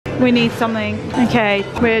We need something. Okay,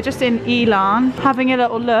 we're just in Elan, having a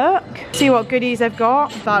little look. See what goodies they've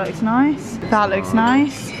got. That looks nice. That looks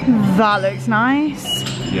nice. That looks nice.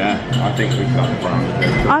 Yeah, I think we can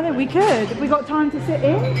brownie. I think we could. Have we got time to sit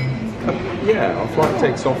in? Yeah, our flight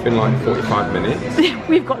takes off in like 45 minutes.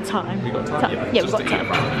 We've got time. We've got time? Yeah, we've got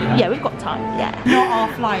time. Yeah, we've got time, yeah. Not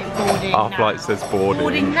our flight boarding Our now. flight says boarding.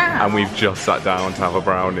 Boarding now. And we've just sat down to have a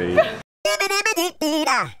brownie.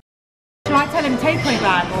 Shall I tell him takeaway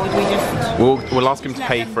bag, or do we just... We'll ask him to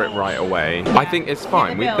pay for it right away. I think it's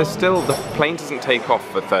fine. The plane doesn't take off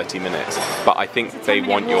for 30 minutes, but I think they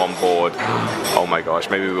want you on board. Oh my gosh,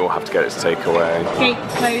 maybe we'll have to get it to take away. Gate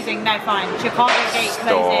closing, no fine. Chicago gate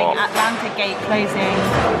closing, Atlanta gate closing.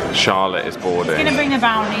 Charlotte is boarding. He's gonna bring the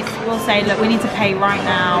brownies. We'll say, look, we need to pay right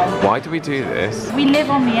now. Why do we do this? We live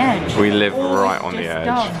on the edge. We live right on the edge.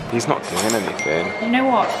 Done. He's not doing anything. You know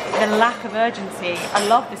what? The lack of urgency. I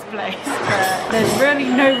love this place. There's really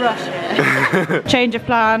no rush here. Change of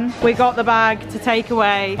plan. We got the bag to take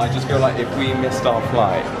away. I just feel like if we missed our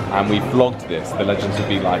flight and we vlogged this, the legends would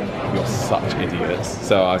be like, you're such idiots.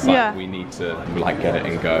 So I was like, we need to like get it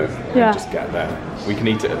and go and just get there. We can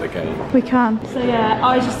eat it at the gate. We can. So yeah,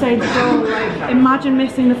 I was just saying to Joel, like, imagine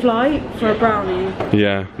missing the flight for a brownie.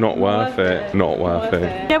 Yeah, not worth it. Not worth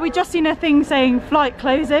it. Yeah, we just seen a thing saying flight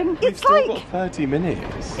closing. We've still got 30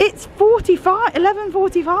 minutes. It's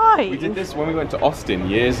 11:45. We did this when we went to Austin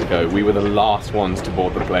years ago. We were the last ones to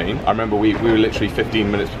board the plane. I remember we were literally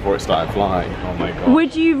 15 minutes before it started flying. Oh my god.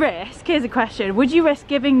 Would you risk, here's a question, would you risk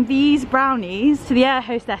giving these brownies to the air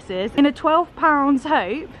hostesses in a £12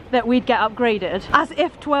 hope that we'd get upgraded? As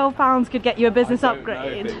if £12 could get you a business upgrade. I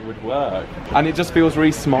don't know if it would work. And it just feels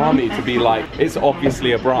really smarmy to be like, it's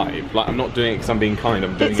obviously a bribe. Like, I'm not doing it because I'm being kind,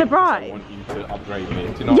 I'm doing it because I want you to upgrade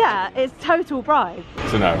me. Do you know it's total bribe.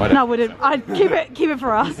 So no, I don't. No, I wouldn't. I'd keep it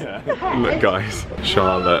for us. Yeah. Look guys,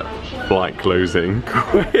 Charlotte, flight closing,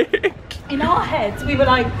 quick. In our heads, we were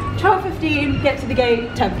like, 12:15, get to the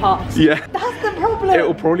gate, 10 past. Yeah. That's the problem.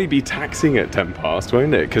 It'll probably be taxing at 10 past,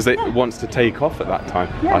 won't it? Because it wants to take off at that time.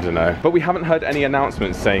 Yeah. I don't know. But we haven't heard any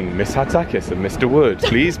announcements saying, Miss Hatzakis and Mr. Wood,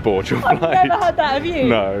 please board your flight. I've never heard that, have you?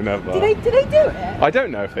 No, never. Do they do it? I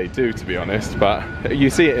don't know if they do, to be honest, but you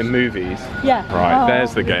see it in movies. Yeah. Right,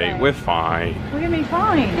 there's the gate. We're fine. We're gonna be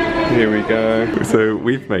fine. Here we go. So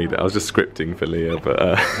we've made it. I was just scripting for Leah, but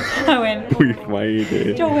I went, we've made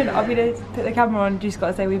it. Joel went, I'm gonna put the camera on, you just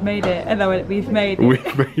gotta say we've made it. And I went, we've made it.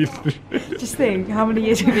 We've made it. Just think how many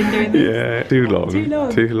years we've been doing this. Yeah, too long.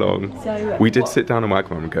 Too long. So, we did sit down and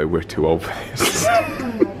Wagamama and go, we're too old for this.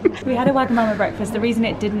 We had a Wagamama breakfast. The reason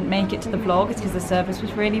it didn't make it to the vlog is because the service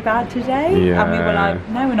was really bad today. Yeah. And we were like,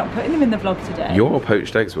 no, we're not putting them in the vlog today. Your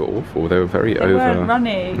poached eggs were awful. They were very They weren't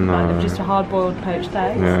running. Like, they were just a hard-boiled poached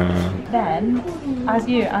eggs. Yeah. Then, as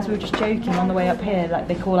we were just joking on the way up here, like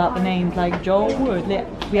they call out the names like Joel Wood.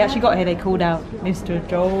 We actually got here, they called out Mr.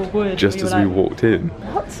 Joel Wood. Just as we walked in.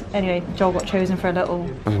 What? Anyway, Joel got chosen for a little...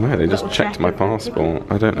 I don't know, they just checked my passport.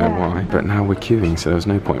 I don't know why. But now we're queuing, so there's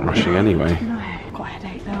no point rushing anyway. No, got a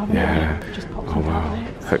headache though. Yeah. Just popped Oh wow.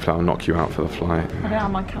 Hopefully I'll knock you out for the flight. I don't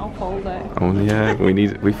have my cow pole though. Oh yeah, we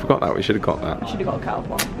forgot that. We should have got that. I should have got a cow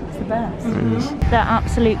pole. It's the best. The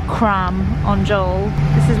absolute cram on Joel.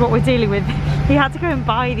 This is what we're dealing with. He had to go and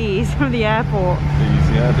buy these from the airport. These,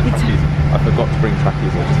 yeah, the trackies. I forgot to bring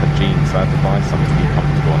trackies. I just had jeans, so I had to buy something to be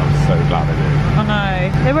comfortable, and I'm so glad I did. I know.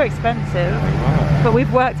 They were expensive. They were. But we've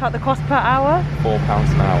worked out the cost per hour. £4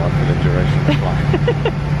 an hour for the duration of the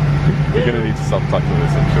flight. You're going to need to subtitle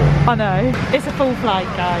this, I'm sure. I know. It's a full flight,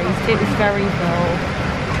 guys. It was very full.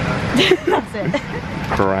 That's it.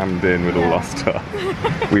 Crammed in with all our stuff.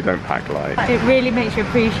 We don't pack light. It really makes you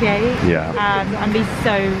appreciate and be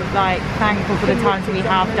so like thankful for the times that we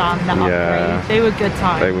have done that upgrade. They were good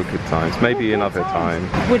times. They were good times. Maybe another time.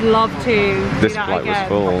 Would love to. This flight was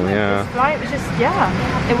full, yeah. This flight was just,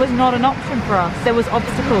 it was not an option for us. There was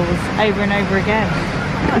obstacles over and over again.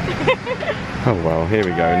 Oh well, here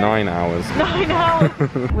we go, 9 hours. 9 hours!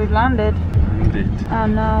 We've landed.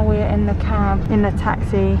 And now we're in the cab, in the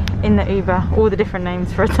taxi, in the Uber, all the different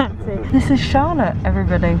names for a taxi. This is Charlotte,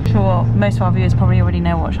 everybody. Sure, most of our viewers probably already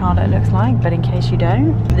know what Charlotte looks like, but in case you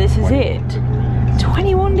don't, this is it.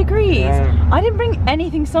 21 degrees. Yeah. I didn't bring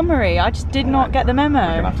anything summery. I just did not get the memo.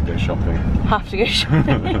 We're gonna have to go shopping. Have to go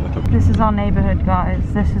shopping. This is our neighbourhood, guys.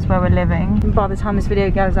 This is where we're living. By the time this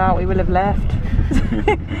video goes out, we will have left.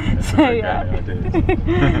 So yeah.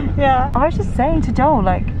 Yeah. I was just saying to Joel,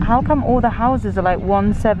 like, how come all the houses are like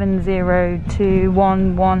 170 to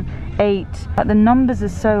 118? 8. Like the numbers are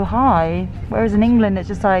so high, whereas in England it's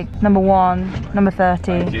just like number 1, number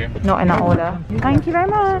 30, not in that order. Thank you very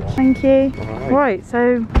much. Thank you. Right,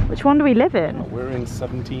 so which one do we live in? We're in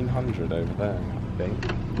 1700 over there, I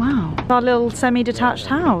think. Wow. Our little semi-detached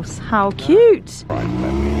house. How cute.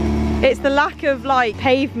 It's the lack of like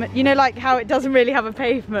pavement, you know, like how it doesn't really have a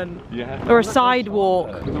pavement. Yeah. Or a sidewalk.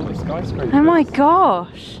 Skyscrapers. Oh my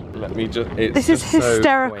gosh. Let me just, it's this is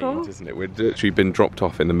hysterical. So quaint, isn't it? We've literally been dropped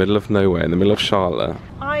off in the middle of nowhere, in the middle of Charlotte.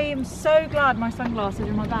 I am so glad my sunglasses are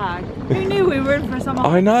in my bag. Who knew we were in for a summer?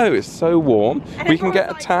 I know, it's so warm. And we can get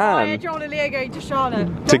a like, tan. why are Joel Lia going to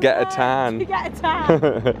Charlotte? To get a tan. To get a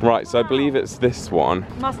tan. Right, so I believe it's this one.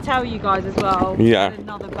 Must tell you guys as well. Yeah. We had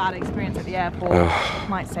another bad experience at the airport.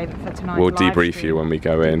 Might save it for tonight. We'll debrief you when we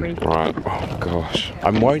go in. Right. Oh gosh.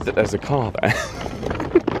 I'm worried that there's a car there.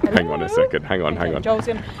 Hang on a second. Hang on. Joel's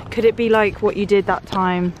in. Could it be like what you did that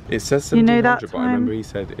time? It says 1700, you know that but I remember he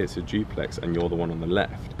said it's a duplex and you're the one on the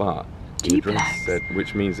left. But duplex. The address said,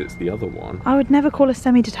 which means it's the other one. I would never call a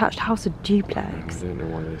semi-detached house a duplex. I don't know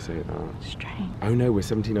why they say that. Strange. Oh no, we're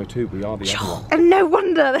 1702. We are the other one. And no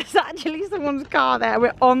wonder there's actually someone's car there.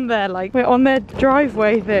 We're on there, like we're on their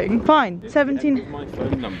driveway thing. Fine. 17. My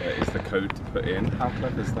phone number is the code to put in. How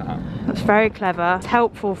clever is that? That's very clever. It's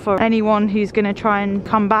helpful for anyone who's going to try and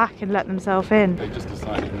come back and let themselves in. They just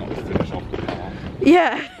decided not to finish off the car.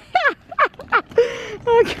 Yeah.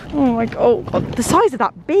 Oh my god. Oh god, the size of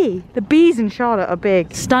that bee. The bees in Charlotte are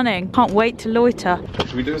big. Stunning. Can't wait to loiter.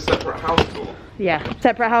 Should we do a separate house tour? Yeah,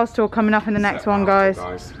 separate house tour coming up in the next one, guys.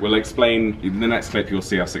 We'll explain, in the next clip you'll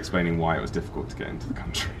see us explaining why it was difficult to get into the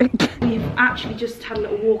country. We've actually just had a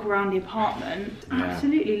little walk around the apartment. Yeah.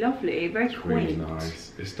 Absolutely lovely, very quaint. Really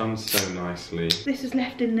nice. It's done so nicely. This is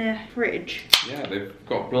left in the fridge. Yeah, they've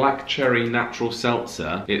got black cherry natural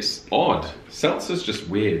seltzer. It's odd. Seltzer's just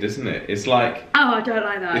weird, isn't it? It's like... Oh, I don't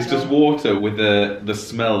like that. It's just water with the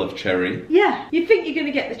smell of cherry. Yeah, you'd think you're going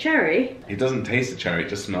to get the cherry. It doesn't taste the cherry, it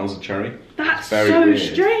just smells of cherry. That's so weird.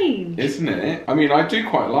 Strange. Isn't it? I mean, I do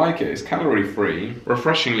quite like it. It's calorie free,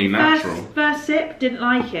 refreshingly natural. First sip, didn't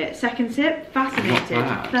like it. Second sip, fascinated.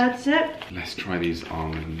 Not bad. Third sip. Let's try these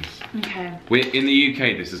almonds. Okay. We're in the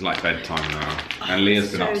UK, this is like bedtime now. And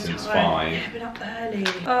Leah's been up since 5. Yeah, been up early.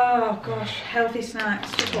 Oh gosh, healthy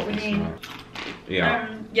snacks, just what we need.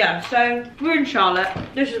 Yeah. Yeah, so we're in Charlotte.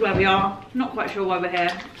 This is where we are. Not quite sure why we're here.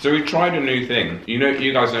 So we tried a new thing. You know,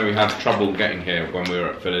 you guys know we had trouble getting here when we were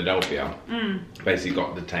at Philadelphia. Basically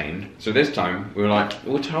got detained. So this time we were like,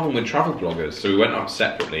 we'll travel with travel bloggers. So we went up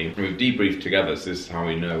separately. And we've debriefed together. So this is how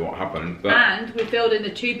we know what happened. But and we filled in the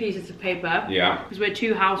 2 pieces of paper. Yeah. Because we're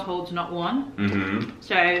 2 households, not 1.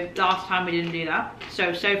 So last time we didn't do that.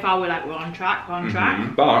 So far we're like, we're on track, we're on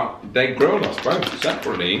track. But they grilled us both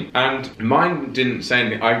separately. And mine didn't say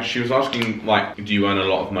anything. She was asking, like, do you earn a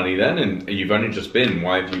lot of money then? And you've only just been,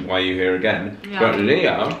 why are you here again? Yeah. But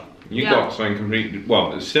Leah, you got something completely,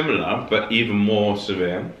 well, similar, but even more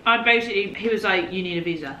severe. He was like, you need a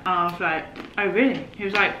visa. And I was like, oh really? He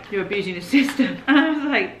was like, you're abusing the system. And I was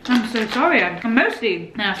like, I'm so sorry, I'm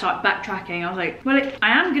mostly, and I started backtracking. I was like, well,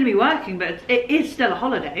 I am going to be working, but it is still a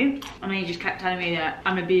holiday. And then he just kept telling me that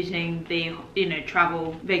I'm abusing the, you know,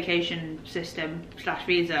 travel vacation system /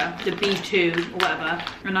 visa, the B2 or whatever,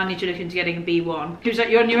 and I need to look into getting a B1. He was like,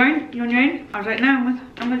 you're on your own? You're on your own? I was like, no,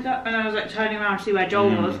 I'm with that. And I was like turning around to see where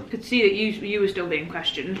Joel was. Could see that you were still being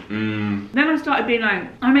questioned. Then I started being like,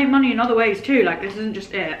 I make money in other ways too, like this isn't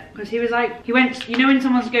just it. Because he was like, he went, you know when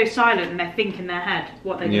someone goes silent and they think in their head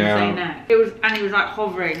what they're gonna say next? And he was like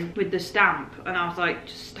hovering with the stamp, and I was like,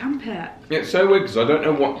 just stamp it. It's so weird because I don't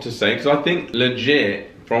know what to say, because I think legit,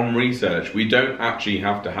 from research, we don't actually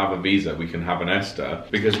have to have a visa, we can have an ESTA,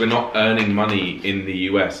 because we're not earning money in the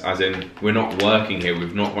US, as in, we're not working here,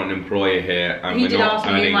 we've not got an employer here, and he we're did not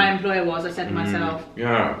ask me who my employer was, I said to myself.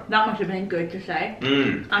 Yeah. That must have been good to say.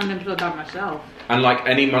 I'm employed by myself. And like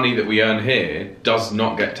any money that we earn here does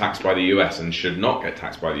not get taxed by the US and should not get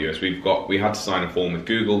taxed by the US. We had to sign a form with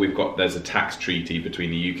Google, there's a tax treaty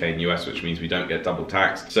between the UK and US, which means we don't get double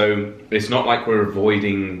taxed. So it's not like we're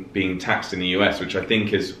avoiding being taxed in the US, which I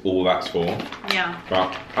think is all that's for. Yeah.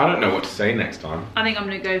 But I don't know what to say next time. I think I'm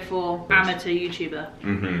gonna go for amateur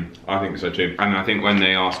YouTuber. I think so too. And I think when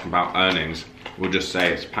they ask about earnings, we'll just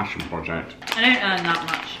say it's a passion project. I don't earn that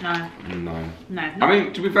much, no. No. I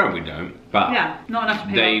mean, to be fair, we don't. But yeah, not enough to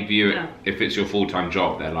pay. They view it, if it's your full-time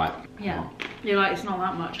job, they're like, yeah. You're like, it's not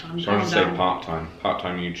that much. So I just say part-time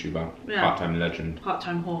YouTuber, part-time legend.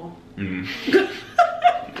 Part-time whore.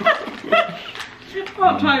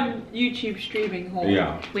 Part-time YouTube streaming haul.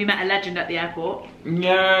 Yeah. We met a legend at the airport.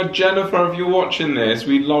 Yeah, Jennifer, if you're watching this,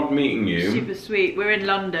 we loved meeting you. Super sweet. We're in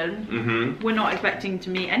London. Mm-hmm. We're not expecting to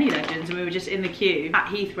meet any legends, and we were just in the queue at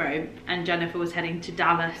Heathrow, and Jennifer was heading to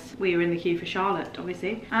Dallas. We were in the queue for Charlotte,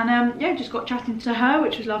 obviously. And yeah, just got chatting to her,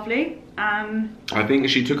 which was lovely. I think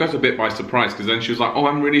she took us a bit by surprise, because then she was like, oh,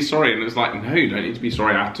 I'm really sorry. And it was like, no, you don't need to be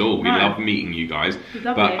sorry at all. We love meeting you guys.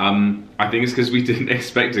 But I think it's because we didn't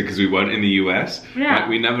expect it, because we weren't in the US. Yeah. Like,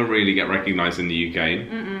 we never really get recognised in the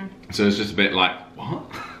UK. So it's just a bit like, what?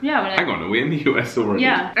 Yeah. Hang on, are we in the US already?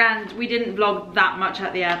 Yeah, and we didn't vlog that much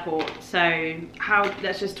at the airport. So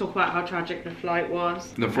let's just talk about how tragic the flight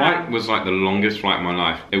was. The flight was like the longest flight of my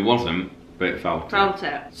life. It wasn't, but it felt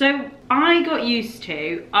it. So I got used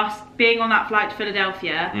to us being on that flight to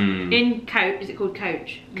Philadelphia in coach. Is it called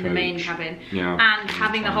coach? In the main cabin. Yeah. And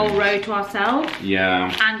having the whole row to ourselves.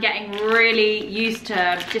 Yeah. And getting really used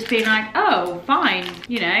to just being like, oh, fine,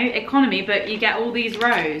 you know, economy, but you get all these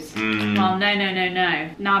rows. Well, no.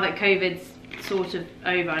 Now that COVID's sort of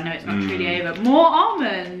over, I know it's not truly over. More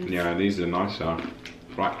almonds. Yeah, these are nicer.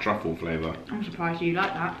 Black truffle flavour. I'm surprised you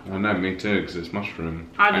like that. I know, me too, because it's mushroom.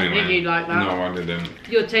 I didn't think you'd like that. No, I didn't.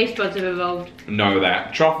 Your taste buds have evolved. No,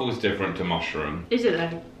 that truffle is different to mushroom. Is it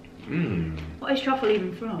though? What is truffle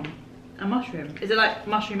even from? A mushroom? Is it like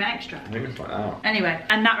mushroom extra? I think it's like that. Anyway,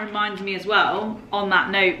 and that reminds me as well, on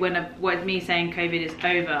that note, with me saying COVID is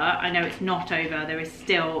over, I know it's not over. There is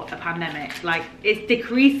still a pandemic. Like, it's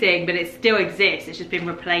decreasing, but it still exists. It's just been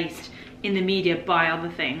replaced in the media by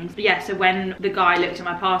other things. But yeah, so when the guy looked at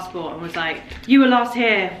my passport and was like, you were last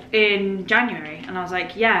here in January, and I was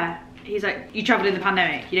like, yeah. He's like, you travelled in the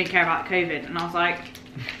pandemic, you didn't care about COVID. And I was like,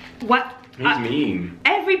 what? He's mean.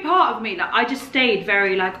 Every part of me, like, I just stayed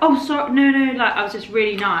very like, oh, sorry, no, like, I was just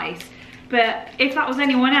really nice. But if that was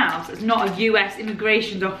anyone else, that's not a US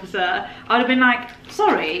immigration officer, I'd have been like,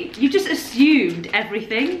 sorry, you just assumed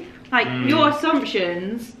everything. Like, your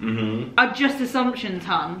assumptions are just assumptions,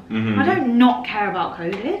 hun. I don't not care about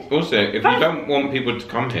COVID. Also, if you don't want people to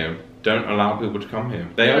come here, don't allow people to come here.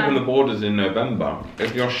 They open the borders in November.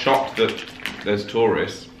 If you're shocked that there's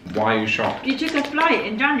tourists, why are you shocked? You took a flight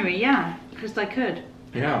in January, yeah, because I could.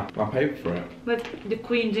 Yeah, I paid for it. With the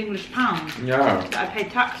Queen's English pound. Yeah. That I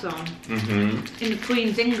paid tax on. In the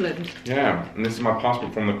Queen's England. Yeah, and this is my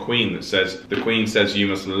passport from the Queen that says, the Queen says you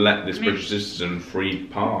must let this British citizen free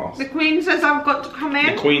pass. The Queen says I've got to come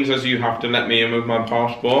in? The Queen says you have to let me in with my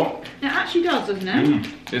passport. It actually does, doesn't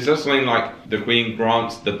it? It says something like, the Queen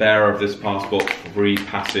grants the bearer of this passport free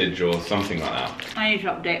passage or something like that. I need to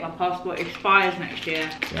update my passport. It expires next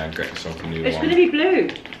year. Yeah, get yourself a new It's one. going to be blue.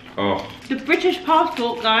 Oh. The British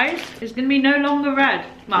passport, guys, is going to be no longer red.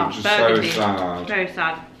 Well, which is burgundy. so sad. Very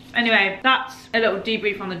sad. Anyway, that's a little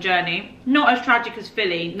debrief on the journey. Not as tragic as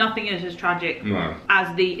Philly. Nothing is as tragic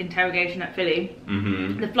as the interrogation at Philly.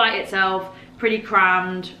 The flight itself, pretty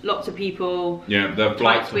crammed, lots of people. Yeah, the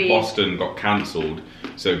flight to Boston got cancelled.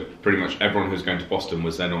 So pretty much everyone who was going to Boston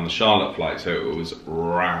was then on the Charlotte flight. So it was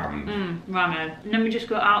rammed. Rammed. And then we just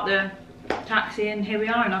got out the taxi and here we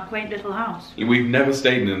are in our quaint little house. We've never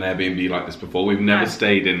stayed in an Airbnb like this before. We've never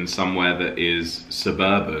stayed in somewhere that is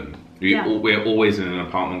suburban. We're always in an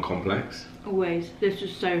apartment complex. Always. This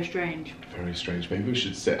is so strange. Very strange. Maybe we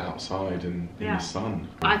should sit outside in the sun.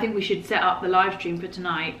 I think we should set up the live stream for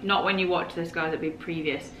tonight. Not when you watch this, guys, it'll be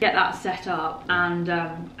previous. Get that set up and,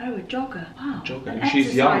 oh, a jogger. Wow. Jogger.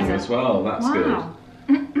 She's young as well. That's good.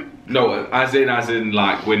 No, as in,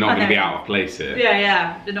 like, we're not going to be out of place here.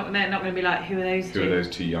 Yeah. They're not going to be like, who are those two? Who are those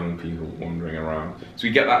two young people wandering around? So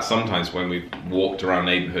we get that sometimes when we've walked around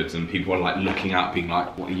neighbourhoods and people are like looking out, being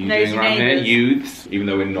like, what are you doing around here? Youths? Even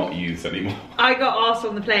though we're not youths anymore. I got asked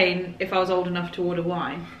on the plane if I was old enough to order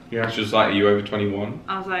wine. Yeah, she was like, are you over 21?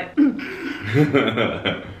 I was like,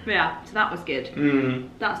 yeah, so that was good.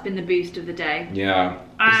 That's been the boost of the day. Yeah,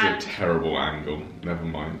 this is a terrible angle. Never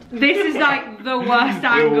mind. This is like the worst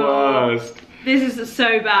angle. The worst. This is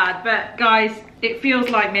so bad. But guys, it feels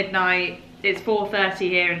like midnight. It's 4:30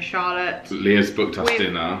 here in Charlotte. Leah's booked us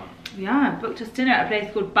dinner. Yeah, booked us dinner at a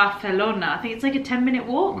place called Barcelona. I think it's like a 10-minute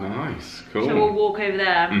walk. Nice, cool. So we'll walk over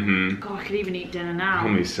there. God, I could even eat dinner now.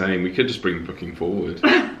 I'm saying, we could just bring the booking forward.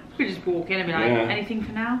 We just walk in and be like, anything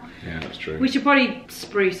for now? Yeah, that's true. We should probably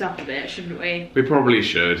spruce up a bit, shouldn't we? We probably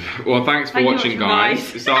should. Well, thanks for watching,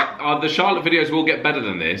 guys. It's like, the Charlotte videos will get better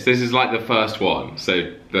than this. This is like the first one,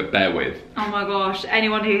 so bear with. Oh my gosh,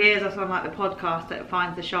 anyone who hears us on like the podcast that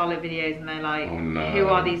finds the Charlotte videos and they're like, oh, no. Who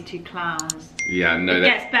are these two clowns? Yeah, no, it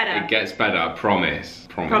gets better. It gets better, I promise.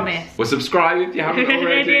 Promise. Well, subscribe if you haven't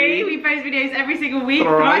already. We post videos every single week,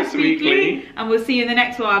 thrice weekly. And we'll see you in the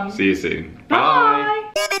next one. See you soon.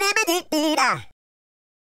 Bye. Bye.